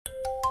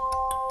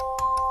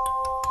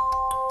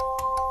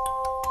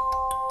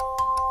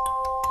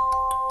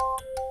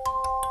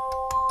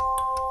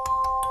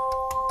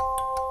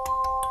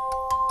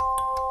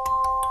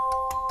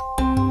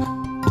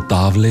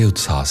उतावले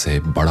उत्साह से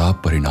बड़ा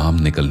परिणाम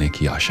निकलने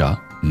की आशा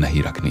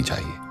नहीं रखनी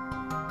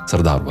चाहिए।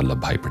 सरदार वल्लभ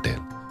भाई पटेल,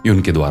 ये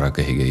उनके द्वारा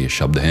कहे गए ये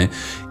शब्द हैं।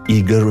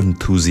 Eager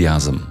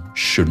enthusiasm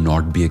should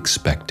not be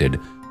expected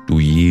to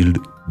yield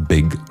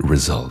big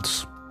results.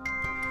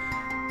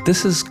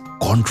 This is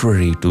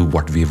contrary to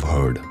what we've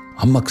heard.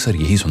 हम अक्सर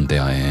यही सुनते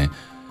आए हैं,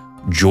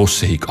 जोश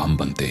से ही काम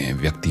बनते हैं,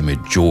 व्यक्ति में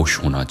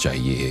जोश होना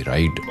चाहिए,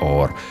 राइट?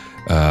 और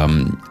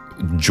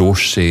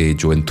जोश से,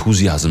 जो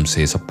एंथुजियाज्म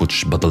से सब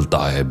कुछ बदलता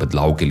है,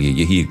 बदलाव के लिए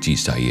यही एक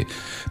चीज़ चाहिए।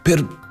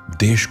 फिर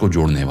देश को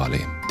जोड़ने वाले,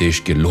 देश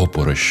के लौह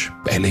पुरुष,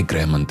 पहले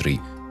गृह मंत्री,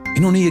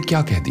 इन्होंने ये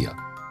क्या कह दिया?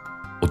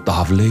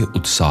 उतावले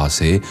उत्साह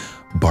से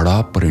बड़ा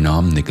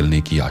परिणाम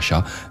निकलने की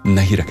आशा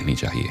नहीं रखनी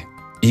चाहिए।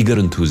 Eager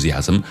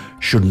enthusiasm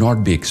should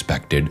not be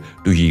expected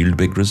to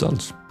yield big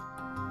results.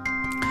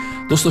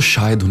 दोस्तों,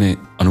 शायद उन्हें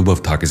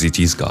अनुभव था किसी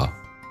चीज का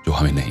जो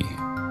हमें नहीं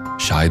है।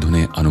 शायद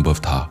उन्हें अनुभव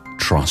था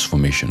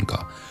ट्रांसफॉर्मेशन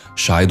का।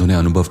 शायद उन्हें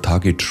अनुभव था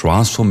कि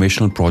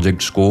ट्रांसफॉर्मेशनल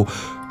प्रोजेक्ट्स को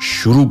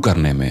शुरू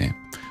करने में,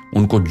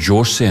 उनको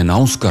जोश से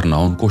अनाउंस करना,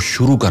 उनको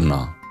शुरू करना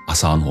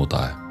आसान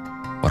होता है,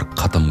 और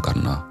खत्म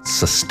करना,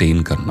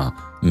 सस्टेन करना,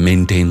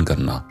 मेंटेन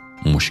करना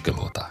मुश्किल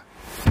होता है।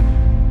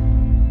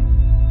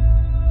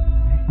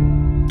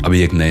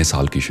 अभी एक नए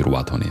साल की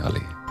शुरुआत होने वाली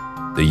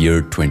है, द ईयर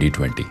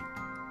 2020,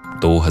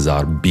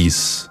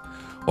 2020,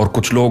 और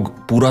कुछ लोग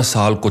पूरा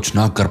साल कुछ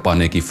ना कर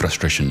पाने की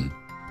फ्रस्ट्रेशन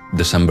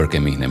दिसंबर के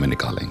महीने में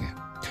निकालेंगे।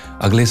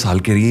 अगले साल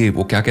के लिए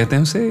वो क्या कहते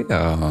हैं उसे,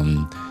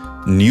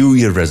 न्यू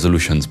ईयर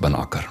रेजोल्यूशंस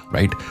बनाकर,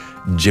 राइट?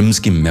 जिम्स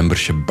की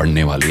मेंबरशिप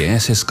बढ़ने वाली है,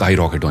 ऐसे स्काई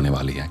रॉकेट होने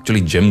वाली है।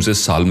 एक्चुअली जिम्स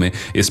इस साल में,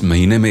 इस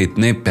महीने में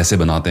इतने पैसे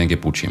बनाते हैं कि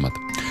पूछिए मत।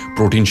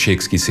 प्रोटीन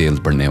शेक्स की सेल्स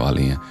बढ़ने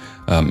वाली हैं।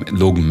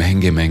 लोग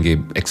महंगे महंगे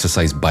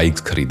एक्सरसाइज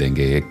बाइक्स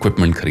खरीदेंगे,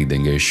 इक्विपमेंट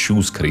खरीदेंगे,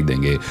 शूज़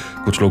खरीदेंगे।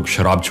 कुछ लोग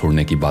शराब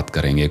छोड़ने की बात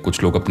करेंगे,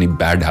 कुछ लोग अपनी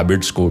बैड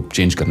हैबिट्स को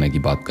चेंज करने की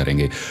बात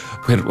करेंगे।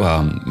 फिर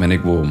मैंने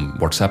वो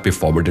व्हाट्सएप पे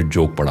फॉरवर्डेड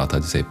जोक पढ़ा था,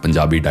 जिसे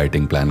पंजाबी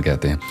डाइटिंग प्लान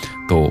कहते हैं,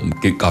 तो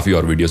काफ़ी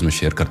और वीडियोस में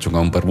शेयर कर चुका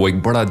हूँ, पर वो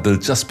एक बड़ा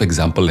दिलचस्प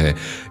एग्जाम्पल है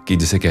कि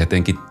जिसे कहते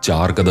हैं कि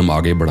 4 कदम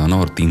आगे बढ़ाना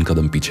और 3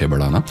 कदम पीछे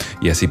बढ़ाना।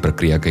 ये ऐसी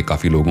प्रक्रिया के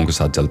काफ़ी लोगों के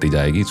साथ चलती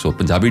जाएगी। So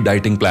Punjabi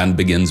dieting plan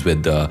begins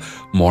with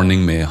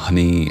morning में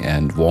honey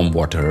and warm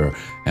water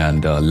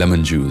and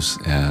lemon juice,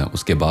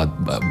 उसके बाद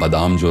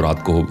बादाम जो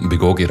रात को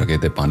भिगो के रखे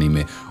थे पानी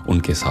में,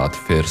 उनके साथ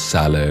फिर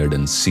सैलड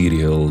एंड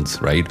सीरियल्स,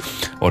 राइट?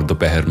 और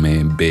दोपहर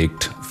में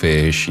बेक्ड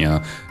फिश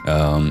या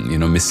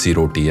मिस्सी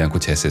रोटी या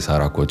कुछ ऐसे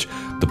सारा कुछ।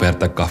 दोपहर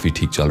तक काफ़ी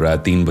ठीक चल रहा है।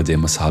 3 बजे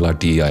मसाला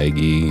टी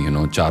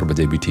आएगी, 4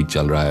 बजे भी ठीक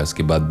चल रहा है।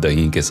 उसके बाद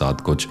दही के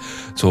साथ कुछ।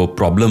 So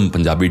problem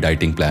Punjabi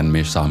dieting plan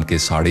में शाम के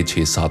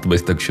 6:30-7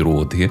 बजे तक शुरू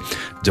होती है,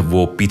 जब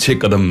वो पीछे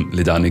कदम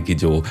ले जाने की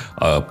जो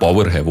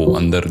पावर है, वो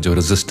अंदर जो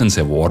रेजिस्टेंस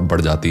है वो और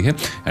बढ़ जाती है,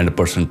 and a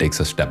person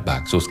takes a step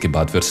back. So उसके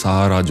बाद फिर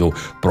सारा जो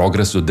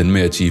प्रोग्रेस जो दिन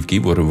में अचीव की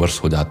वो रिवर्स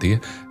हो जाती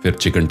है। फिर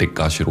चिकन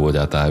टिक्का शुरू हो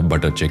जाता है,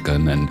 butter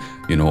chicken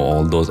and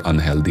all those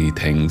unhealthy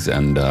things,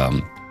 and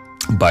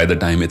by the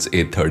time it's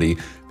 8:30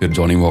 फिर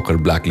जॉनी वॉकर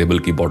ब्लैक लेबल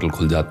की बोतल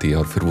खुल जाती है,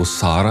 और फिर वो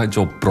सारा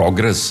जो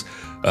प्रोग्रेस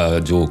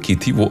जो की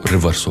थी वो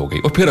रिवर्स हो गई।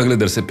 और फिर अगले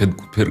दिन से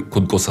फिर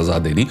खुद को सज़ा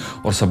देनी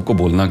और सबको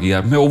बोलना कि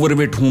यार मैं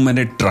ओवरवेट हूँ,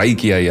 मैंने ट्राई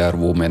किया यार,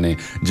 वो मैंने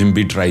जिम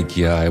भी ट्राई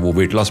किया है, वो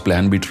वेट लॉस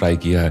प्लान भी ट्राई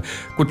किया है,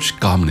 कुछ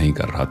काम नहीं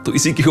कर रहा। तो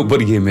इसी के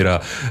ऊपर ये मेरा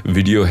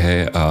वीडियो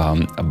है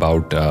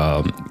about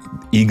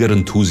eager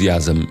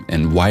enthusiasm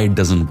and why it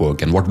doesn't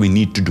work and what we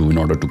need to do in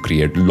order to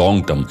create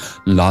long-term,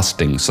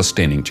 lasting,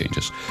 sustaining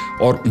changes.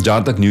 और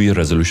जहाँ तक न्यू ईयर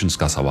रेजोल्यूशंस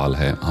का सवाल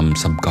है, हम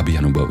सबका भी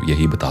अनुभव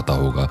यही बताता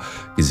होगा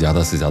कि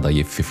ज़्यादा से ज़्यादा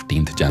ये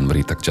 15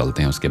 जनवरी तक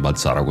चलते हैं, उसके बाद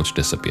सारा कुछ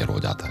डिसअपियर हो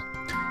जाता है।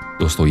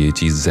 दोस्तों, ये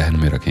चीज़ जहन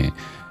में रखें,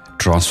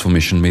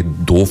 ट्रांसफॉर्मेशन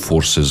में 2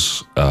 फोर्सेस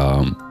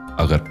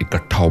अगर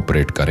इकट्ठा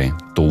ऑपरेट करें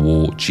तो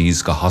वो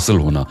चीज़ का हासिल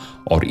होना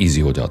और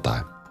ईजी हो जाता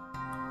है।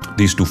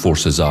 These 2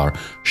 forces are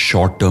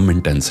short-term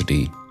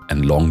intensity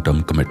and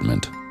long-term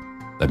commitment.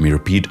 Let me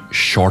repeat,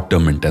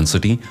 short-term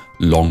intensity,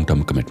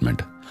 long-term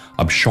commitment.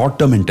 अब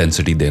short-term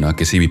intensity देना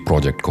किसी भी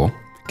प्रोजेक्ट को,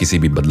 किसी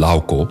भी बदलाव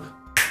को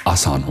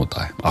आसान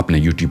होता है।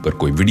 आपने YouTube पर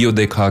कोई वीडियो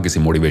देखा, किसी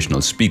मोटिवेशनल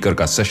स्पीकर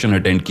का सेशन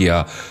अटेंड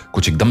किया,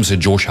 कुछ एकदम से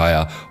जोश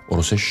आया, और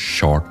उसे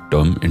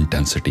short-term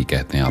intensity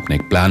कहते हैं। आपने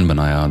एक प्लान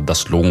बनाया,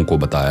 10 लोगों को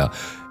बताया,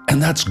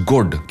 and that's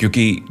good,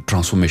 क्योंकि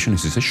ट्रांसफॉर्मेशन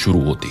इसी से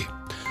शुरू होती है।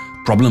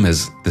 Problem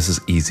is, this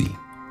is easy.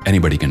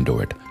 Anybody can do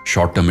it.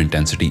 Short-term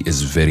intensity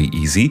is very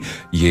easy.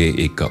 ये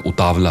एक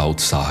उतावला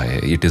उत्साह है.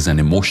 It is an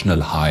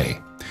emotional high.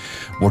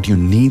 What you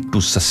need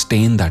to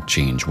sustain that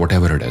change,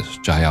 whatever it is,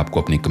 चाहे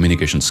आपको अपनी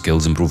communication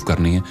skills improve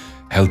करनी है,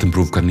 health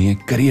improve करनी है,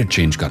 career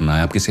change करना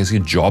है, आप किसी ऐसी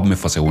job में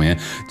फंसे हुए हैं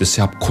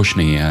जिससे आप खुश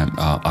नहीं हैं,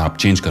 आप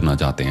change करना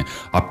चाहते हैं,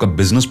 आपका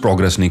business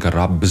progress नहीं कर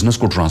रहा, आप business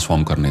को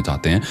transform करने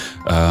चाहते हैं,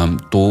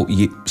 तो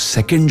ये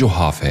second जो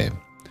half है,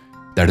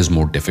 that is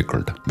more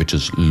difficult, which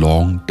is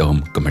long-term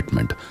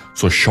commitment.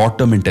 So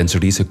short-term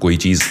intensity से कोई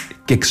चीज़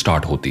किक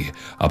स्टार्ट होती है।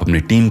 आप अपनी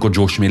टीम को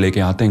जोश में लेके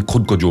आते हैं,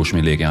 खुद को जोश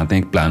में लेके आते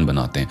हैं, एक प्लान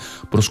बनाते हैं,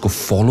 पर उसको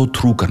फॉलो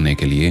थ्रू करने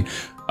के लिए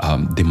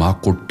दिमाग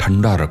को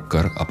ठंडा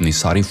रखकर, अपनी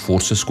सारी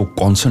फोर्सेस को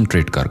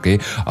कॉन्सेंट्रेट करके,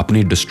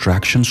 अपनी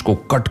डिस्ट्रैक्शंस को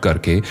कट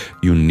करके,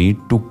 you need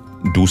to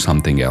do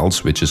something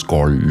else which is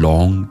called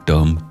long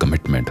term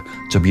commitment.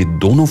 जब ये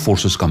दोनों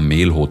forces का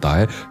मेल होता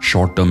है,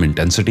 short term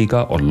intensity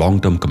का और long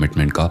term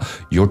commitment का,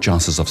 your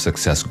chances of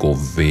success go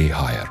way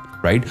higher,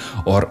 right?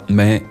 और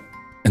मैं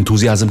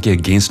एंथुजियाज्म के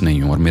अगेंस्ट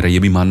नहीं हूँ और मेरा ये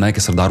भी मानना है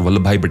कि सरदार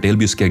वल्लभ भाई पटेल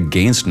भी उसके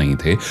अगेंस्ट नहीं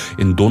थे.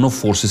 इन दोनों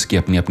फोर्सेस की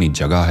अपनी अपनी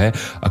जगह है.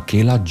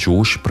 अकेला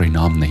जोश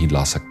परिणाम नहीं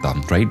ला सकता,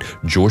 राइट?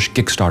 जोश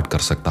किक स्टार्ट कर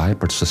सकता है,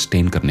 बट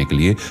सस्टेन करने के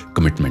लिए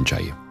कमिटमेंट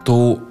चाहिए. तो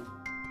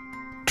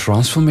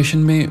ट्रांसफॉर्मेशन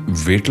में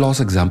वेट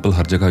लॉस एग्जाम्पल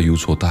हर जगह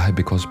यूज होता है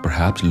because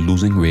perhaps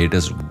losing weight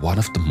is one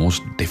of the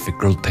most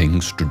difficult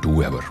things to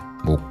do ever.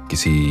 वो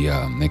किसी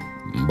ने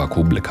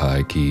बखूब लिखा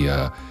है कि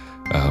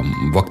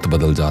वक्त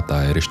बदल जाता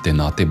है, रिश्ते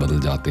नाते बदल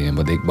जाते हैं,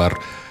 बट एक बार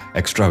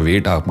एक्स्ट्रा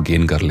वेट आप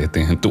गेन कर लेते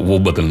हैं तो वो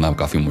बदलना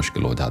काफ़ी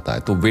मुश्किल हो जाता है.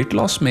 तो वेट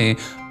लॉस में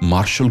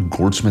मार्शल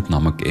गोल्डस्मिथ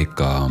नामक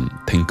एक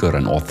थिंकर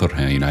एंड ऑथर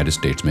हैं यूनाइटेड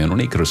स्टेट्स में.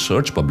 उन्होंने एक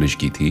रिसर्च पब्लिश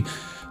की थी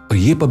और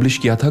ये पब्लिश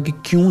किया था कि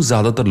क्यों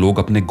ज़्यादातर लोग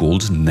अपने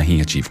गोल्स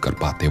नहीं अचीव कर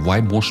पाते.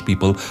 Why most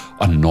people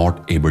are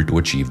not able to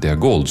achieve their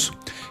goals.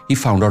 He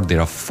found out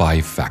there are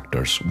 5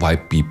 factors why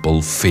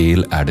people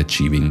fail at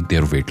achieving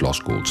their weight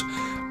loss goals.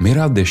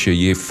 मेरा उद्देश्य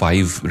ये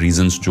 5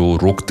 reasons जो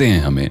रोकते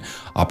हैं हमें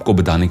आपको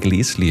बताने के लिए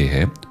इसलिए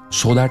है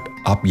so that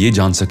आप ये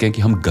जान सकें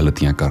कि हम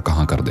गलतियां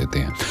कहाँ कर देते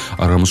हैं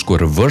और हम उसको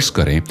रिवर्स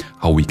करें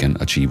how we can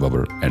achieve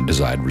our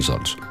desired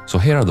results.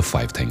 So here are the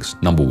 5 things.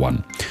 Number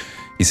 1,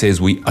 he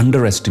says we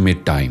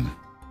underestimate time.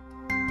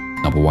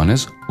 Number 1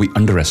 is we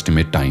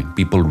underestimate time.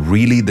 People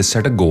really, they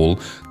set a goal,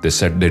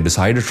 they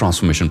decide a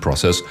transformation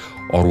process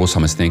और वो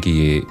समझते हैं कि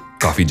ये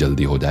काफ़ी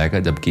जल्दी हो जाएगा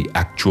जबकि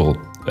एक्चुअल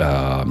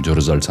जो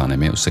रिजल्ट्स आने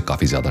में उससे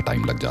काफ़ी ज़्यादा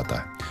टाइम लग जाता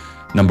है.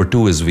 Number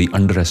 2 is we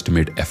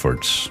underestimate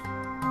efforts.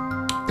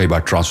 कई बार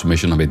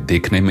ट्रांसफॉर्मेशन हमें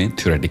देखने में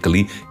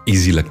थ्योरेटिकली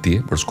ईजी लगती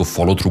है पर उसको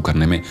फॉलो थ्रू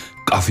करने में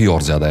काफ़ी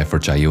और ज़्यादा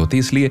एफर्ट चाहिए होती है,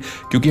 इसलिए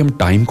क्योंकि हम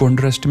टाइम को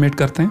अंडर एस्टिमेट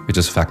करते हैं, which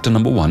is factor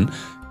number 1.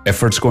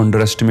 Efforts को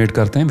अंडर एस्टिमेट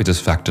करते हैं, which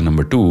is factor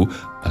number 2.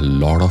 A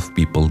lot of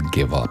people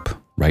give up,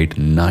 right?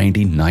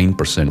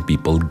 99%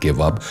 people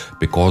give up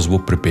because वो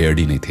प्रिपेयर्ड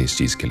ही नहीं थे इस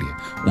चीज़ के लिए.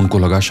 उनको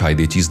लगा शायद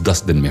ये चीज़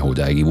 10 दिन में हो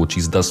जाएगी, वो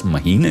चीज़ 10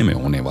 महीने में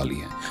होने वाली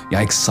है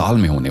या 1 साल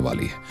में होने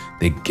वाली है.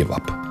 They give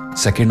up.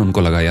 सेकेंड,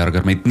 उनको लगा यार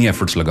अगर मैं इतनी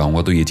एफर्ट्स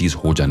लगाऊंगा तो ये चीज़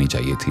हो जानी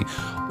चाहिए थी.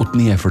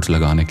 उतनी एफर्ट्स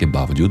लगाने के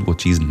बावजूद वो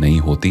चीज़ नहीं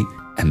होती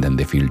and then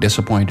they feel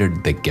disappointed,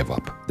 they give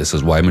up. This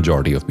is why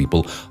majority of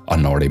people are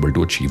not able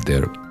to achieve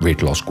their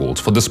weight loss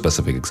goals for this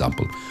specific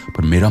example.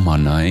 पर मेरा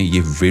मानना है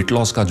ये weight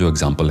loss का जो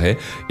एग्जाम्पल है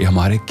ये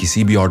हमारे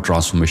किसी भी और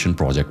ट्रांसफॉर्मेशन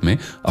प्रोजेक्ट में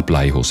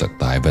अप्लाई हो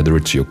सकता है. whether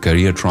it's your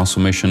career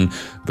transformation,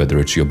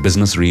 whether it's your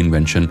business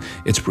reinvention,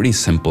 it's pretty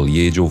simple.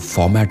 ये जो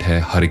फॉर्मेट है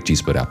हर एक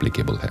चीज़ पर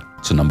applicable है.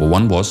 So number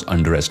 1 was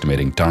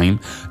underestimating time.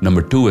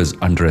 Number 2 is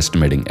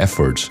underestimating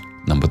efforts.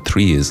 Number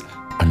 3 is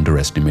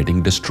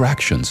underestimating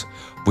distractions.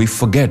 We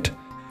forget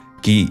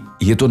कि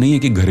ये तो नहीं है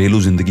कि घरेलू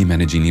ज़िंदगी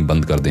मैंने जीनी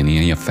बंद कर देनी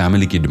है या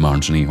फैमिली की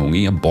डिमांड्स नहीं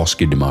होंगी या बॉस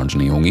की डिमांड्स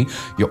नहीं होंगी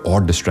या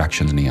और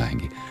डिस्ट्रैक्शंस नहीं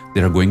आएंगी.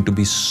 There are going to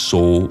be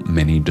so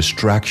many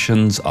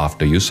distractions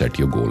after you set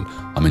your goal.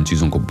 हम इन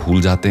चीज़ों को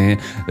भूल जाते हैं.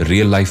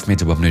 रियल लाइफ में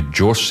जब हमने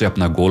जोश से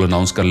अपना गोल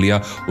अनाउंस कर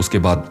लिया उसके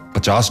बाद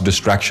 50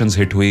 डिस्ट्रैक्शंस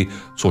हिट हुई,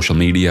 social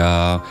media,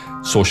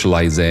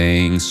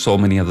 socializing, so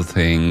many other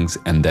things,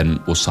 and then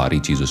वो सारी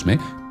चीज़ उसमें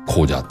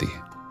खो जाती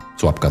है.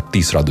 तो आपका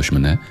तीसरा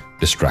दुश्मन है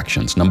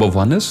डिस्ट्रैक्शंस. नंबर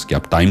 1 इज कि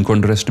आप टाइम को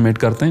अंडर एस्टिमेट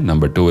करते हैं.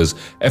 नंबर 2 इज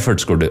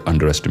एफर्ट्स को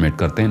अंडर एस्टिमेट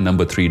करते हैं.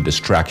 Number 3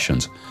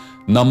 distractions.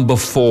 Number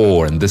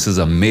 4, and this is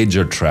a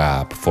major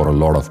trap for a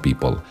lot of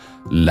people,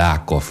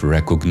 lack of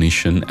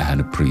recognition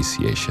and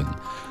appreciation.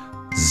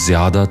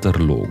 ज्यादातर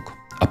लोग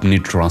अपनी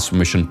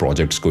ट्रांसफॉर्मेशन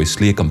प्रोजेक्ट्स को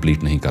इसलिए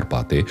कंप्लीट नहीं कर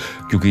पाते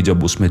क्योंकि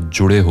जब उसमें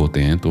जुड़े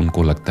होते हैं तो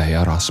उनको लगता है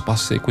यार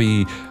आसपास से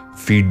कोई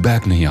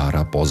फीडबैक नहीं आ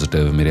रहा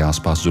पॉजिटिव, मेरे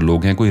आसपास जो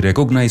लोग हैं कोई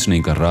रिकॉग्नाइज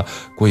नहीं कर रहा,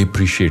 कोई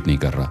अप्रिशिएट नहीं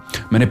कर रहा.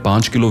 मैंने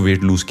 5 किलो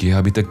वेट लूज किया,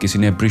 अभी तक किसी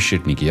ने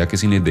अप्रिशिएट नहीं किया,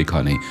 किसी ने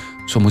देखा नहीं,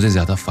 सो मुझे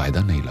ज़्यादा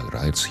फायदा नहीं लग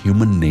रहा. It's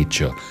human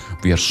nature,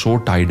 we are so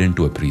tied in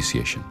to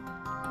appreciation.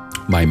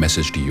 My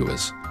message to you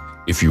is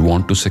if you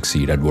want to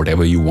succeed at what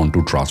ever you want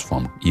to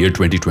transform, year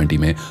 2020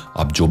 में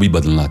आप जो भी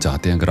बदलना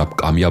चाहते हैं, अगर आप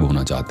कामयाब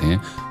होना चाहते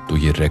हैं तो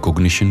ये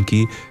रिकॉग्निशन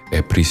की,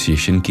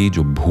 एप्रिसिएशन की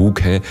जो भूख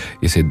है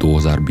इसे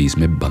 2020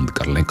 में बंद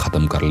कर लें,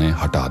 ख़त्म कर लें,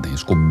 हटा दें,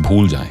 इसको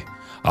भूल जाएं.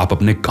 आप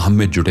अपने काम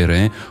में जुटे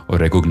रहें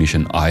और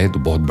रिकॉग्निशन आए तो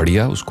बहुत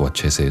बढ़िया, उसको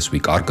अच्छे से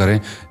स्वीकार करें,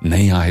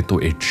 नहीं आए तो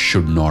it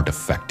should not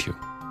affect you.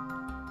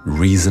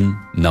 Reason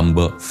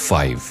number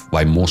 5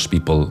 why most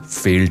people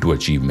fail to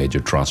achieve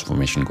major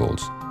transformation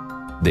goals.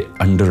 They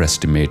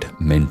underestimate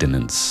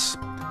maintenance.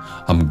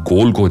 हम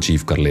गोल को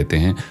अचीव कर लेते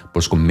हैं पर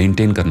उसको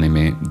मेंटेन करने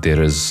में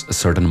there is a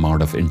certain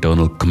amount of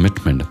internal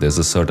commitment, there is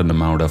a certain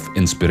amount of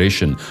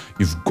inspiration.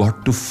 You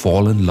got to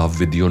fall in love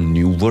with your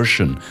new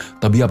version,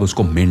 तभी आप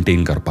उसको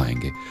मेंटेन कर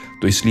पाएंगे.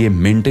 तो इसलिए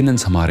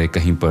मेंटेनेंस हमारे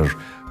कहीं पर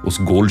उस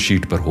गोल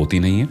शीट पर होती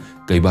नहीं है.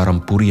 कई बार हम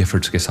पूरी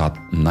एफर्ट्स के साथ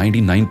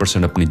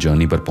 99% अपनी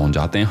जर्नी पर पहुंच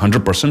जाते हैं,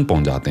 100%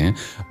 पहुंच जाते हैं,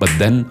 बट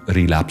देन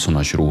रिलैप्स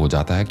होना शुरू हो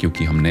जाता है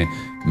क्योंकि हमने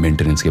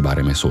मेंटेनेंस के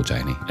बारे में सोचा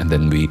ही नहीं, and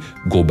then we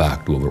go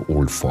back to our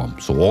old form.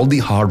 So all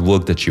the hard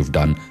work that you have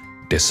done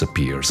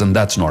disappears, and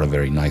that's not a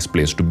very nice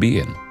place to be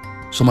in.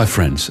 So my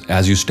friends,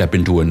 as you step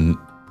into a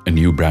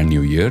new brand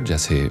new year,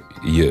 जैसे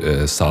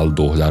ये साल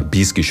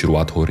 2020 की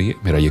शुरुआत हो रही है,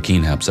 मेरा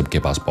यकीन है आप सबके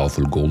पास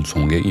पावरफुल गोल्स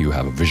होंगे, you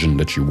have a vision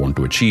that you want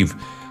to achieve,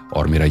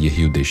 और मेरा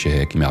यही उद्देश्य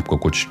है कि मैं आपको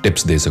कुछ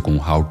टिप्स दे सकूं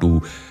how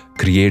to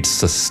create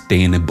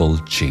sustainable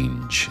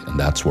change. And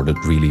that's what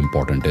it really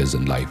important is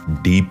in life.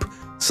 Deep,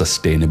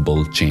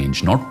 sustainable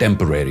change. Not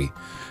temporary,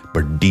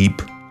 but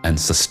deep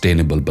and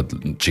sustainable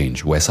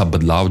change. वो ऐसा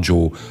बदलाव जो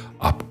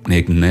आपने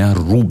एक नया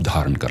रूप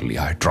धारण कर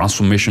लिया है.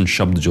 ट्रांसफॉर्मेशन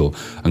शब्द जो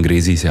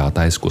अंग्रेजी से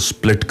आता है, इसको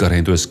स्प्लिट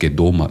करें तो इसके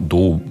दो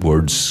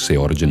वर्ड्स से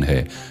ओरिजिन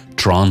है.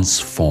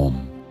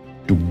 Transform,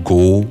 to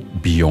go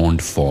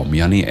beyond form,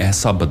 यानी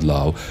ऐसा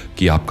बदलाव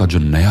कि आपका जो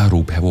नया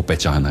रूप है वो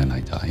पहचाना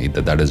नहीं जाए.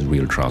 That is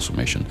real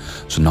transformation.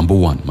 So number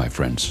 1, my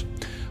friends,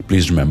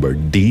 please remember,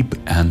 deep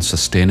and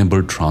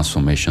sustainable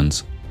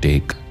transformations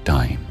take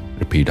time.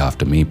 Repeat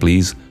after me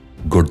please.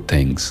 Good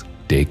things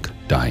take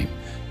time.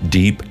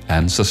 Deep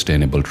and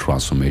sustainable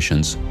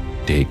transformations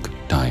take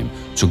time.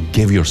 So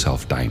give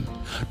yourself time.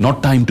 Not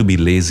time to be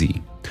lazy,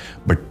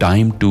 but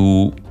time to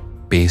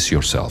pace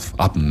yourself.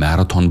 आप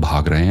marathon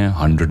भाग रहे हैं,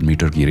 100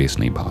 metre की race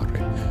नहीं भाग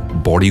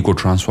रहे. Body को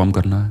transform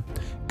करना है,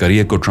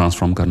 करियर को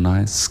ट्रांसफॉर्म करना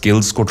है,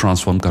 स्किल्स को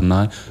ट्रांसफॉर्म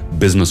करना है,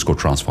 बिजनेस को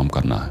ट्रांसफॉर्म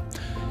करना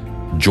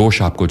है.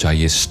 जोश आपको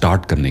चाहिए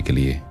स्टार्ट करने के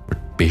लिए,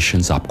 बट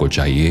पेशेंस आपको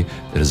चाहिए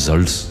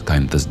रिजल्ट्स का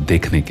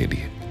देखने के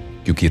लिए,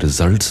 क्योंकि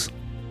रिजल्ट्स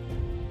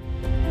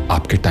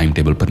आपके टाइम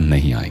टेबल पर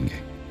नहीं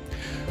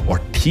आएंगे.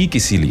 और ठीक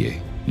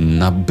इसीलिए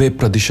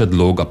 90%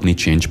 लोग अपनी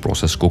चेंज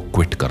प्रोसेस को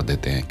क्विट कर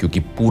देते हैं, क्योंकि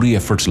पूरी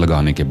एफर्ट्स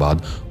लगाने के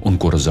बाद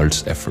उनको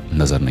रिजल्ट्स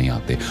नज़र नहीं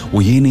आते.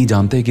 वो ये नहीं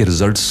जानते कि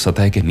रिजल्ट्स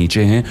सतह के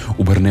नीचे हैं,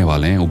 उभरने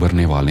वाले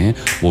हैं.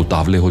 वो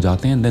उतावले हो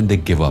जाते हैं, देन दे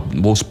गिव अप.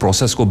 वो उस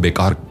प्रोसेस को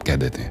बेकार कह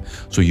देते हैं.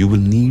 So you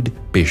will need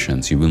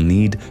patience, you will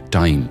need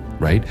time,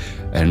 right.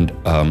 And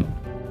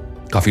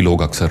काफ़ी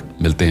लोग अक्सर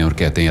मिलते हैं और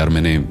कहते हैं यार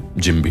मैंने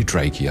जिम भी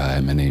ट्राई किया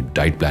है, मैंने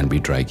डाइट प्लान भी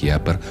ट्राई किया है,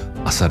 पर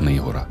असर नहीं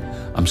हो रहा.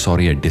 I am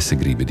sorry, I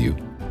disagree with you.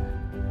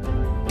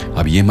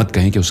 अब ये मत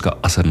कहें कि उसका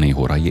असर नहीं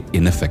हो रहा, ये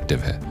इनफेक्टिव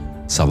है.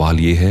 सवाल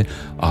ये है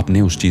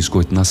आपने उस चीज़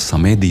को इतना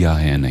समय दिया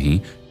है या नहीं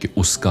कि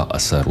उसका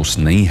असर, उस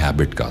नई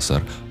हैबिट का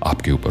असर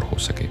आपके ऊपर हो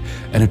सके.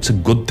 And it's a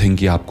good thing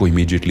कि आपको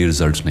इमीडिएटली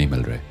रिजल्ट्स नहीं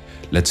मिल रहे.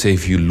 Let's say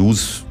if you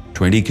lose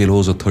 20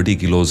 kilos or 30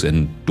 kilos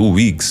in 2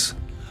 weeks,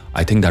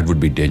 I think that would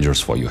be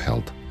dangerous for your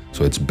health.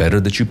 So it's better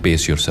that you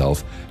pace yourself,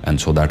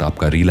 and so that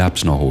आपका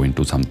relapse ना हो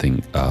into something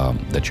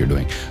that you're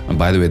doing. And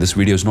by the way, this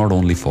video is not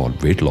only for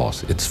weight loss,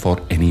 it's for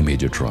any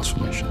major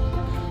transformation.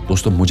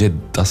 दोस्तों, मुझे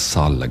 10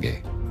 साल लगे,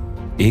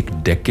 1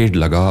 decade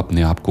लगा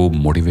अपने आप को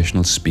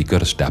मोटिवेशनल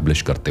स्पीकर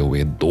एस्टैब्लिश करते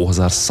हुए.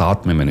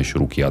 2007 में मैंने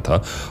शुरू किया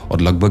था,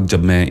 और लगभग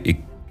जब मैं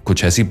एक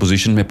कुछ ऐसी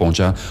पोजीशन में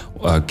पहुंचा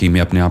कि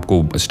मैं अपने आप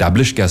को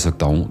एस्टैब्लिश कह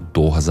सकता हूं,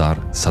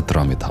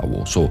 2017 में था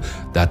वो. So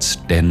that's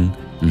 10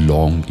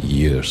 long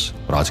years.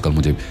 और आजकल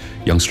मुझे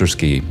यंगस्टर्स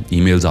की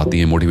ईमेल्स आती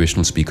हैं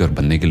मोटिवेशनल स्पीकर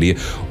बनने के लिए,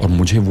 और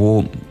मुझे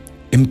वो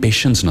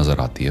इम्पेशेंस नज़र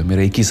आती है.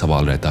 मेरा एक ही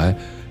सवाल रहता है,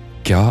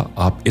 क्या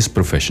आप इस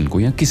प्रोफेशन को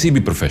या किसी भी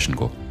प्रोफेशन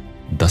को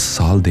 10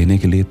 साल देने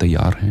के लिए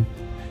तैयार हैं?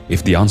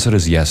 If the answer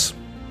is yes,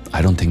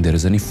 I don't think there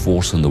is any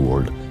force in the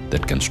world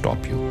that can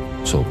stop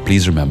you. So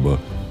please remember,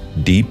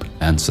 deep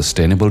and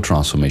sustainable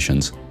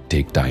transformations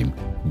take time.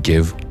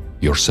 Give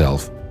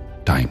yourself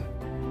time.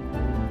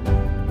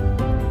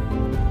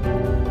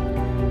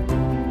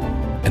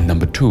 And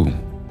number 2,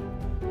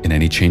 in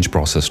any change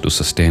process to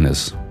sustain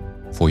is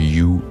for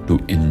you to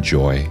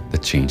enjoy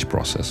the change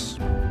process.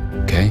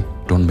 Okay?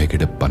 Don't make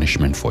it a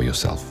punishment for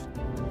yourself.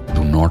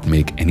 Do not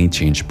make any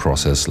change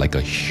process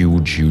like a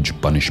huge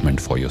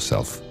punishment for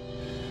yourself.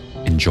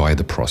 Enjoy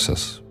the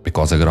process.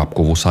 Because अगर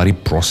आपको वो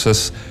सारी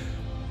process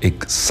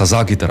एक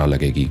सजा की तरह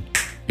लगेगी,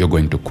 you're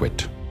going to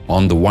quit.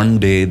 On the one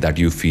day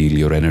that you feel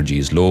your energy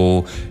is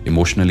low,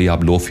 emotionally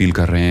आप low feel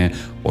कर रहे हैं,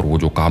 और वो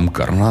जो काम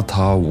करना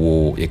था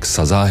वो एक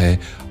सज़ा है,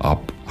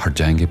 आप हट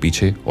जाएंगे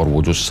पीछे, और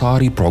वो जो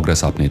सारी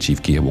प्रोग्रेस आपने अचीव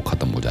की है वो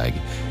ख़त्म हो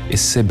जाएगी.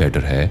 इससे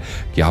बेटर है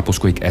कि आप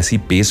उसको एक ऐसी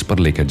पेस पर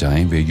लेकर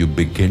जाएं where you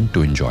begin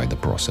to enjoy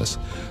the process.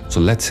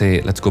 So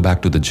let's go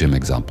back to the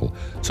gym example.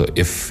 So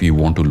if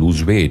you want to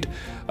lose weight,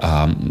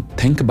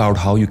 think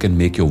about how you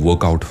can make your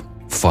workout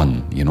fun.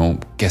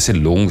 कैसे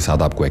लोगों के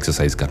साथ आपको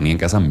exercise करनी है,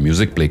 कैसा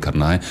music play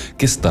करना है,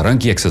 किस तरह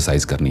की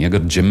एक्सरसाइज करनी है.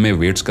 अगर जिम में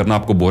वेट्स करना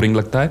आपको बोरिंग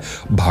लगता है,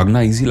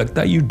 भागना इजी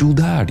लगता है, you do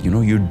that.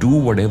 You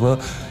do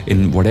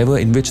whatever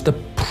in which the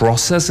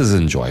process is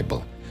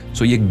enjoyable.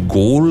 सो ये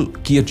गोल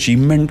की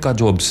अचीवमेंट का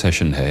जो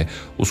ऑब्सेशन है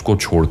उसको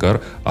छोड़कर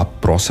आप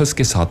प्रोसेस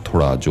के साथ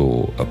थोड़ा जो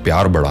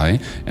प्यार बढ़ाएं,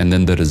 and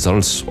then the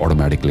results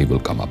automatically will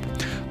come up.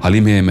 हाल ही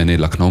में मैंने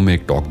लखनऊ में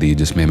एक टॉक दी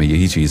जिसमें मैं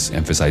यही चीज़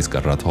एम्फेसाइज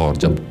कर रहा था, और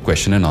जब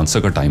क्वेश्चन एंड आंसर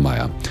का टाइम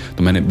आया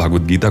तो मैंने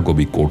भगवद गीता को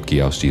भी कोट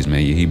किया उस चीज़ में.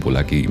 यही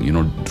बोला कि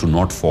do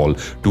not fall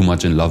too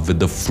much in love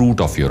with the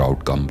fruit of your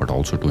outcome but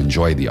also to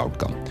enjoy the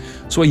outcome.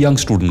 So a young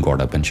student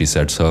got up and she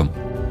said,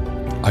 sir,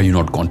 are you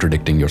not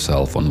contradicting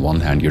yourself? On one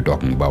hand you're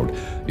talking about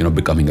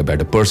becoming a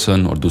better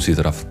person, और दूसरी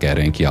तरफ कह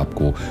रहे हैं कि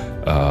आपको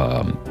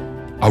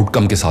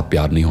outcome के साथ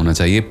प्यार नहीं होना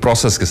चाहिए,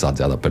 प्रोसेस के साथ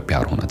ज़्यादा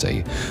प्यार होना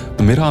चाहिए।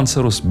 तो मेरा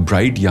आंसर उस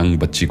ब्राइट यंग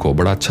बच्ची को,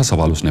 बड़ा अच्छा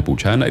सवाल उसने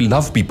पूछा है, and I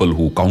love people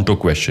who counter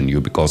question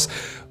you because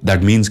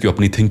that means कि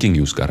अपनी थिंकिंग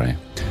यूज़ कर रहे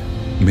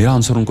हैं। मेरा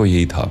आंसर उनको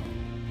यही था,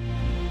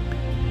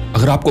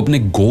 अगर आपको अपने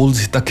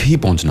गोल्स तक ही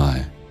पहुंचना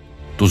है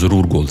तो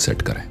ज़रूर गोल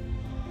सेट करें।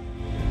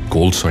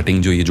 गोल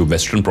सेटिंग जो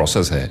वेस्टर्न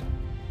प्रोसेस है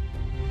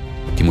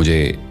कि मुझे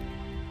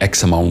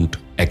x amount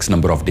x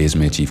number of days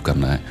में अचीव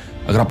करना है,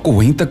 अगर आपको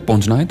वहीं तक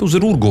पहुंचना है तो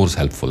ज़रूर गोल्स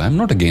हेल्पफुल है। I am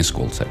not against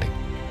goal setting,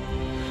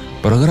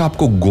 पर अगर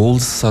आपको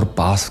गोल्स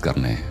सरपास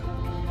करने हैं,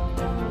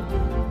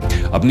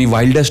 अपनी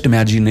वाइल्डेस्ट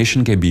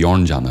इमेजिनेशन के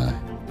बियॉन्ड जाना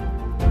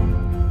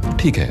है,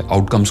 ठीक है,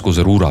 आउटकम्स को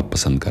ज़रूर आप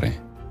पसंद करें,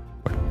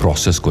 बट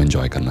प्रोसेस को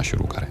एंजॉय करना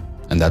शुरू करें।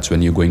 And that's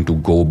when you going to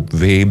go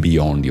way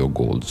beyond your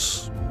goals,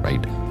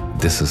 right?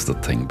 This is the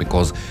thing,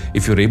 because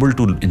if you're able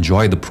to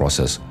enjoy the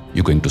process,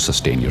 you're going to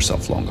sustain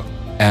yourself longer.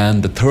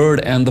 And the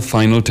third and the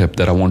final tip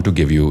that I want to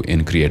give you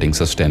in creating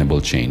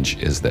sustainable change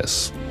is this.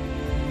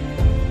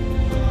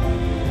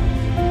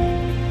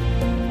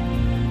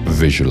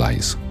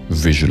 Visualize,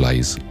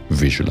 visualize,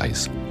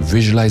 visualize.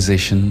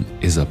 Visualization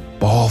is a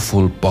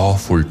powerful,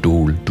 powerful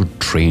tool to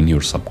train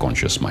your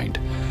subconscious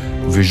mind.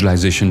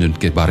 Visualization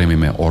जिनके बारे में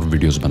मैं और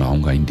videos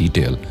बनाऊंगा in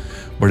detail,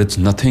 but it's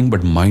nothing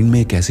but mind में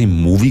एक ऐसी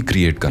movie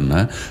create करना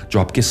है जो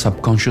आपके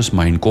सबकॉन्शियस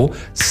माइंड को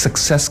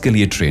सक्सेस के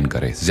लिए ट्रेन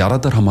करे।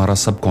 ज़्यादातर हमारा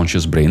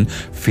सबकॉन्शियस ब्रेन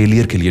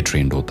फेलियर के लिए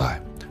ट्रेंड होता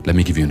है। Let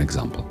me give you an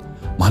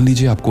example. मान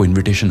लीजिए आपको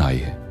इनविटेशन आई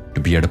है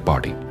to be at a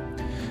party.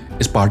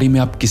 इस पार्टी में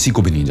आप किसी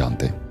को भी नहीं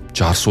जानते,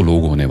 400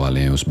 लोग होने वाले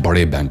हैं उस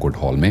बड़े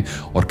बैंक्वेट हॉल में,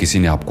 और किसी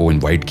ने आपको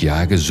इन्वाइट किया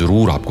है कि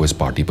ज़रूर आपको इस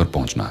पार्टी पर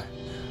पहुँचना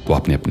है। तो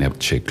आपने अपने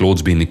अच्छे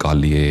क्लोथ्स भी निकाल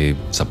लिए,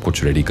 सब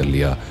कुछ रेडी कर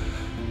लिया,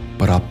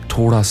 पर आप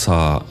थोड़ा सा,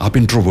 आप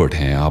इंट्रोवर्ट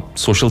हैं, आप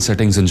सोशल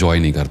सेटिंग्स एंजॉय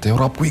नहीं करते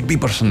और आपको एक भी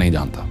पर्सन नहीं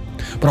जानता,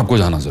 पर आपको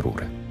जाना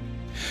ज़रूर है।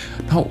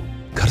 नाउ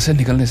घर से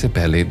निकलने से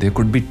पहले there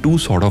could be two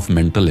sort of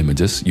mental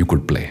images you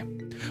could play.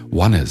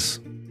 One is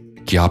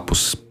कि आप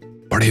उस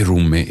बड़े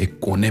रूम में एक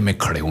कोने में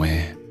खड़े हुए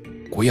हैं,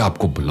 कोई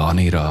आपको बुला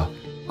नहीं रहा,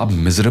 आप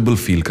मिजरेबल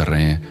फील कर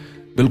रहे हैं,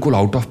 बिल्कुल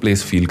आउट ऑफ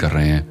प्लेस फील कर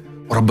रहे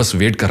हैं, और अब बस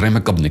वेट कर रहे हैं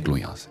मैं कब निकलूँ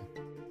यहाँ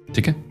से।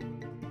 ठीक है,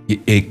 ये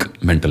एक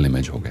मेंटल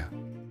इमेज हो गया।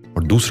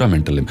 और दूसरा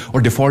मेंटल इमेज,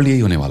 और डिफॉल्ट यही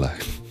होने वाला है,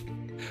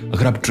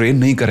 अगर आप ट्रेन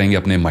नहीं करेंगे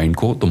अपने माइंड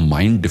को तो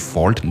माइंड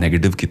डिफॉल्ट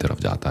नेगेटिव की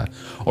तरफ जाता है।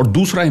 और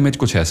दूसरा इमेज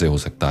कुछ ऐसे हो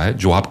सकता है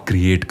जो आप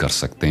क्रिएट कर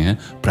सकते हैं,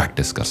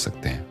 प्रैक्टिस कर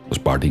सकते हैं। उस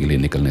पार्टी के लिए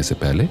निकलने से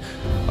पहले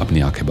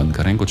अपनी आंखें बंद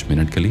करें कुछ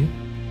मिनट के लिए।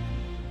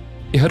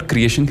 ये हर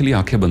क्रिएशन के लिए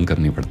आंखें बंद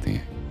करनी पड़ती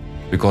हैं,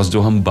 बिकॉज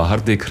जो हम बाहर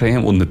देख रहे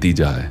हैं वो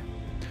नतीजा है,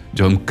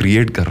 जो हम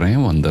क्रिएट कर रहे हैं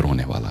वो अंदर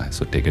होने वाला है।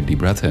 So take a deep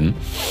breath in,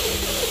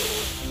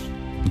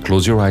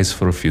 close your eyes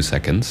for a few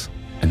seconds,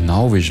 and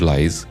now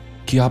visualise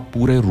कि आप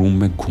पूरे रूम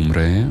में घूम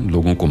रहे हैं,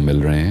 लोगों को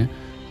मिल रहे हैं,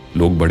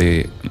 लोग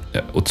बड़े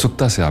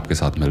उत्सुकता से आपके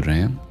साथ मिल रहे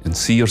हैं, and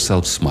see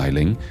yourself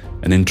smiling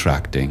and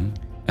interacting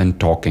and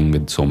talking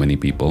with so many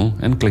people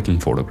and clicking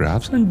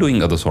photographs and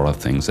doing other sort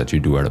of things that you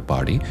do at a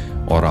party.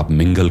 और आप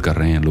मिंगल कर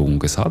रहे हैं लोगों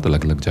के साथ,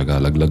 अलग अलग जगह,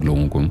 अलग अलग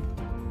लोगों को,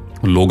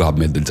 लोग आप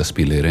में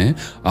दिलचस्पी ले रहे हैं,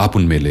 आप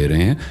उनमें ले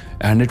रहे हैं,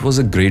 and it was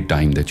a great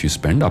time that you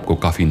spend. आपको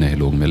काफ़ी नए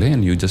लोग मिले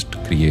and you just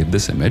create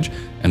this image,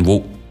 एंड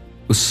वो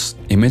उस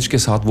इमेज के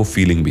साथ वो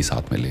फीलिंग भी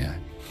साथ में ले आए।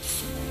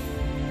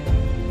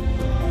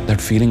 That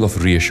feeling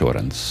of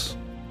reassurance,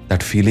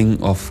 that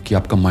feeling of कि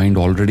आपका माइंड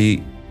ऑलरेडी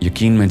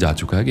यकीन में जा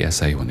चुका है कि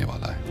ऐसा ही होने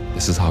वाला है।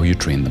 This is how you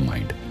train the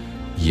mind.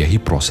 यही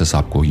प्रोसेस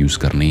आपको यूज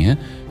करनी है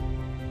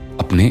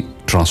अपने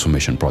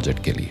ट्रांसफॉर्मेशन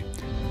प्रोजेक्ट के लिए।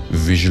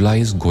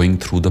 Visualise going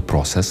through the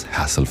process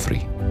hassle free.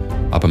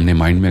 आप अपने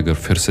माइंड में, अगर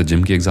फिर से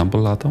जिम की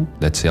एग्जांपल लाता हूँ,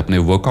 लेट्स से अपने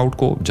वर्कआउट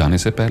को जाने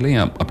से पहले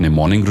या अपने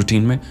मॉर्निंग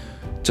रूटीन में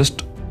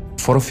just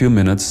for a few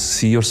minutes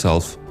see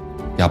yourself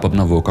कि आप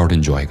अपना वर्कआउट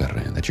एंजॉय कर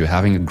रहे हैं, that you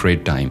having a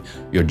great time,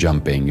 you are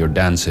jumping, you are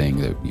dancing,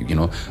 you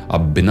know,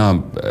 आप बिना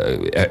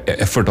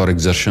एफर्ट और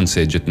एक्सर्शन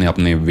से जितने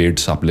अपने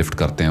वेट्स आप लिफ्ट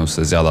करते हैं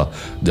उससे ज़्यादा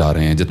जा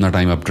रहे हैं, जितना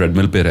टाइम आप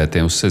ट्रेडमिल पे रहते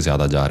हैं उससे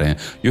ज़्यादा जा रहे हैं,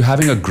 you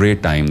having a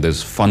great time, there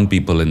is fun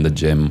people in the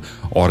gym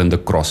और इन द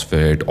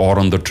क्रॉसफिट और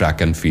on the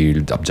track and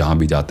field, आप जहाँ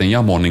भी जाते हैं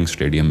या मॉर्निंग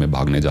स्टेडियम में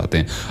भागने जाते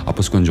हैं, आप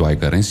उसको एंजॉय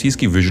कर रहे हैं। इस चीज़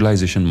की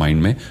विजुलाइजेशन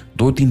माइंड में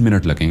 2-3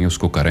 मिनट लगेंगे,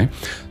 उसको करें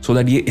सो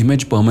दैट ये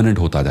इमेज परमानेंट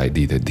होता जाए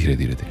धीरे धीरे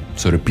धीरे धीरे।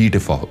 So repeat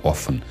it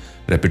often.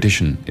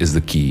 Repetition is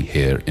the key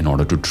here in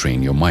order to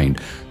train your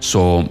mind.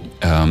 So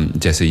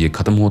जैसे ये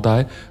ख़त्म होता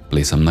है,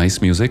 play some nice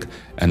music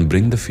and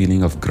bring the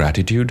feeling of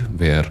gratitude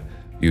where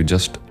you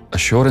just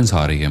assurance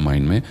आ रही है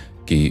माइंड में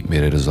कि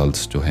मेरे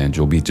रिजल्ट्स जो हैं,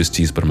 जो भी जिस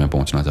चीज़ पर मैं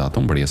पहुंचना चाहता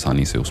हूँ, बड़ी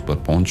आसानी से उस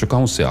पर पहुंच चुका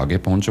हूँ, उससे आगे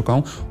पहुंच चुका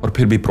हूँ और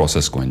फिर भी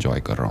प्रोसेस को एंजॉय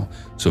कर रहा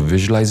हूँ। So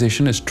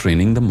visualisation is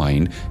training the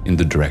mind in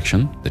the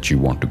direction that you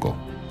want to go.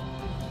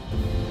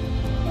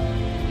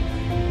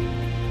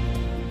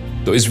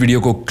 तो इस वीडियो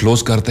को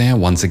क्लोज करते हैं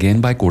once again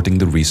by quoting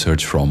the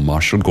research from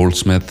Marshall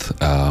Goldsmith,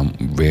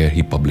 where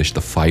he published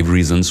the 5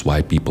 reasons why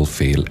people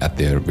fail at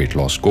their weight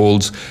loss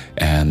goals,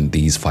 and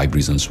these 5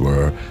 reasons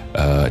were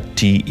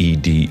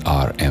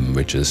TEDRM,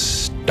 which is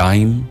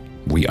time.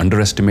 We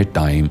underestimate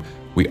time,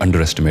 we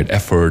underestimate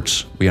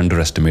efforts, we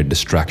underestimate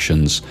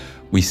distractions,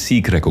 we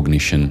seek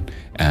recognition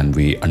and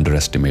we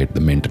underestimate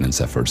the maintenance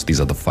efforts.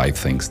 These are the 5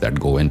 things that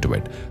go into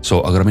it. So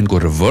अगर हम इनको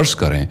reverse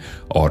करें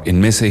और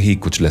इनमें से ही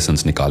कुछ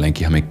lessons निकालें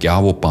कि हमें क्या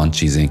वो 5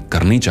 चीज़ें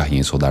करनी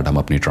चाहिए so that हम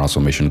अपनी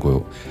ट्रांसफॉर्मेशन को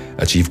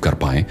अचीव कर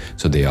पाएँ.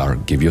 So they are: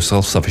 give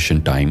yourself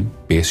sufficient time,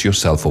 pace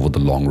yourself over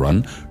the long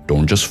run,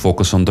 don't just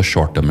focus on the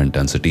short-term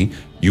intensity,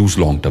 use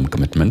long-term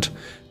commitment.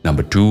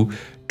 Number 2,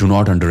 do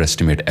not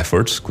underestimate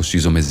efforts. कुछ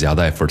चीज़ों में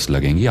ज़्यादा efforts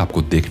लगेंगी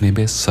आपको देखने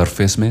में,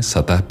 सरफेस में,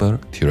 सतह पर,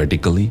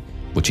 theoretically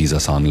वो चीज़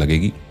आसान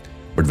लगेगी.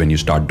 But when you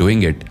start doing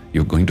it,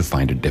 you're going to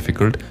find it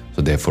difficult.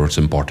 So therefore, it's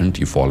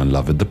important you fall in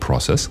love with the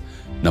process.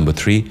 Number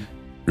 3,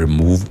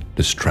 remove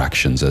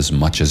distractions as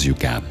much as you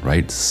can,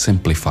 right?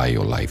 Simplify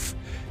your life.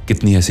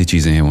 कितनी ऐसी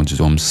चीज़ें हैं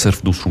जो हम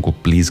सिर्फ दूसरों को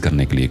please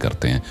करने के लिए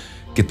करते हैं.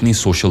 कितनी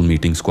सोशल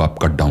मीटिंग्स को आप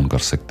कट डाउन कर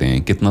सकते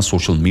हैं, कितना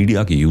सोशल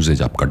मीडिया की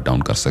यूजेज आप कट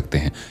डाउन कर सकते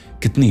हैं,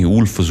 कितनी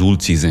ऊल फजूल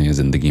चीज़ें हैं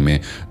ज़िंदगी में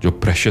जो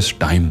प्रेशियस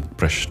टाइम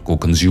को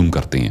कंज्यूम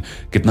करते हैं.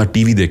 कितना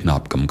टीवी देखना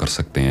आप कम कर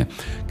सकते हैं,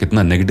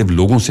 कितना नेगेटिव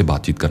लोगों से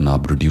बातचीत करना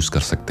आप रिड्यूस कर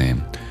सकते हैं.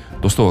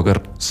 दोस्तों, अगर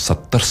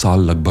 70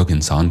 साल लगभग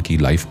इंसान की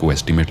लाइफ को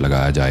एस्टिमेट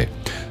लगाया जाए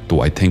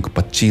तो आई थिंक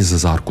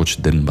 25,000 कुछ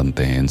दिन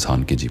बनते हैं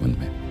इंसान के जीवन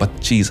में.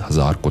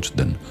 25,000 कुछ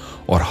दिन,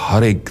 और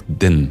हर एक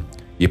दिन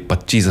ये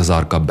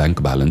 25,000 का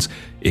बैंक बैलेंस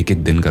एक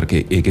एक दिन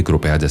करके, एक एक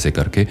रुपया जैसे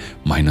करके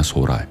माइनस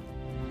हो रहा है.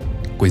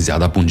 कोई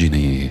ज़्यादा पूंजी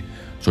नहीं है ये.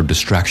 सो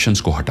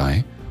डिस्ट्रैक्शंस को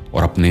हटाएं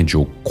और अपने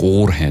जो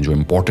कोर हैं, जो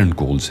इंपॉर्टेंट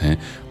गोल्स हैं,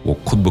 वो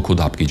खुद ब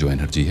खुद आपकी जो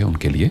एनर्जी है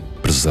उनके लिए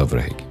प्रिजर्व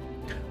रहेगी.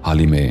 हाल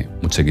ही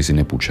में मुझसे किसी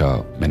ने पूछा,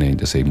 मैंने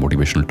जैसे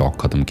मोटिवेशनल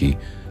टॉक ख़त्म की,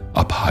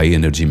 आप हाई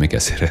एनर्जी में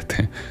कैसे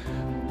रहते हैं?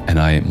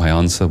 And my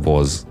answer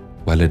was,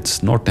 well,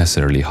 it's not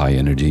necessarily high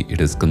energy,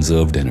 it is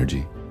conserved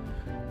energy.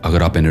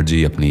 अगर आप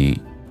एनर्जी अपनी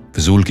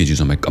फिजूल की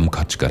चीज़ों में कम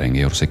खर्च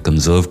करेंगे और उसे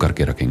कंजर्व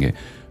करके रखेंगे,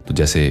 तो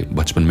जैसे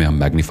बचपन में हम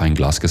मैग्नीफाइंग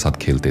ग्लास के साथ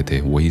खेलते थे,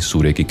 वही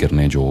सूर्य की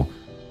किरणें जो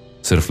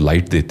सिर्फ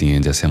लाइट देती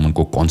हैं, जैसे हम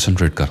उनको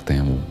कॉन्सेंट्रेट करते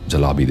हैं वो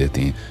जला भी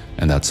देती हैं.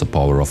 And that's the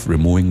power of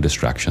removing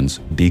distractions,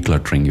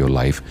 decluttering your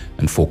life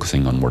and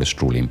focusing on what is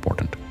truly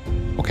important.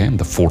 Okay,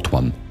 the fourth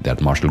one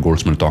that Marshall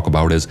Goldsmith talk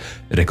about is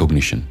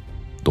recognition.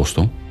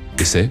 दोस्तों,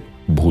 इसे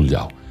भूल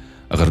जाओ.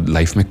 अगर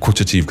लाइफ में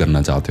कुछ अचीव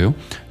करना चाहते हो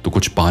तो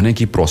कुछ पाने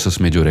की प्रोसेस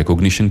में जो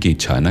रिकॉग्निशन की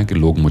इच्छा है ना, कि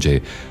लोग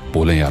मुझे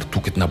बोलें, यार तू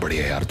कितना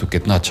बढ़िया है, यार तू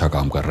कितना अच्छा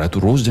काम कर रहा है, तू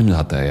रोज़ जिम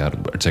जाता है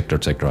यार, etcetera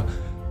etcetera.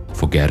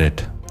 Forget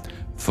it.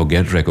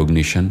 forget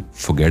recognition,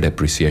 forget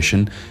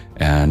appreciation,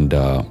 and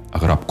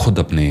अगर आप खुद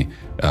अपने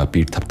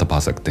पीठ थपथपा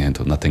सकते हैं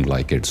तो nothing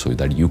like it, so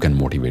that you can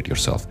motivate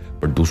yourself.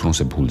 but दूसरों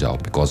से भूल जाओ,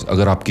 because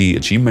अगर आपकी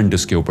अचीवमेंट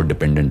इसके ऊपर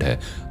डिपेंडेंट है,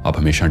 आप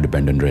हमेशा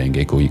डिपेंडेंट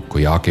रहेंगे.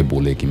 कोई आके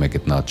बोले कि मैं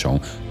कितना अच्छा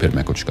हूँ फिर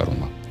मैं कुछ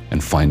करूँगा.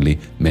 And finally,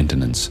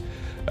 maintenance.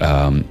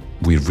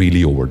 We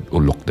really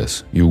overlook this.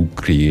 You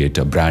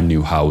create a brand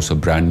new house, a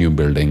brand new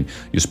building,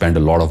 you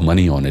spend a lot of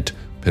money on it,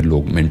 फिर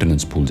लोग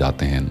मेंटेनेंस भूल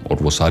जाते हैं.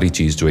 और वो सारी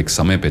चीज़ जो एक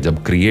समय पे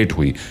जब क्रिएट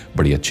हुई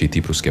बड़ी अच्छी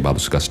थी, फिर उसके बाद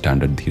उसका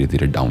स्टैंडर्ड धीरे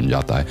धीरे डाउन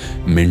जाता है.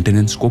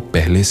 मेंटेनेंस को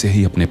पहले से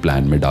ही अपने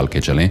प्लान में डाल के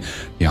चलें.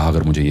 यहाँ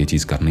अगर मुझे ये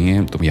चीज़ करनी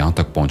है तो यहाँ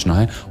तक पहुँचना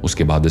है,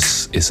 उसके बाद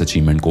इस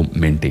अचीवमेंट को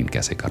मेंटेन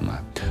कैसे करना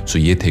है. सो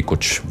ये थे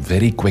कुछ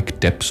very quick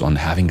tips on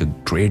having a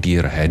great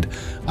year ahead.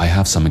 I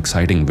have some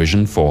exciting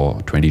vision for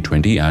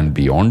 2020 and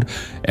beyond,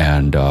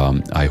 and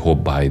I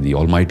hope by the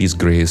Almighty's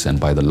grace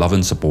and by the love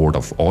and support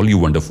of all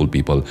you wonderful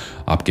people,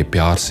 आपके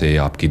प्यार से,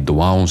 आपकी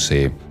दुआओं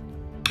से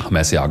हम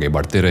ऐसे आगे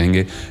बढ़ते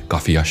रहेंगे.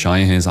 काफ़ी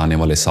आशाएं हैं इस आने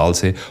वाले साल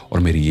से, और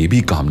मेरी ये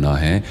भी कामना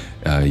है,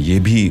 ये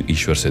भी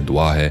ईश्वर से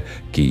दुआ है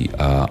कि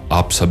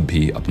आप सब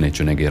भी अपने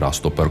चुने गए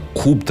रास्तों पर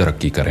खूब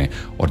तरक्की करें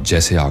और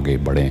जैसे आगे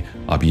बढ़ें.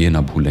 आप ये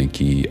ना भूलें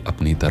कि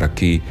अपनी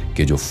तरक्की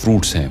के जो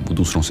फ्रूट्स हैं वो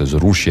दूसरों से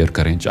ज़रूर शेयर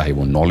करें, चाहे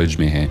वो नॉलेज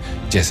में हैं,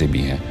 जैसे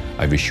भी हैं.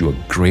 I wish you a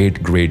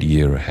great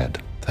year ahead.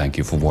 Thank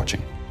you for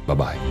watching. Bye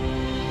bye.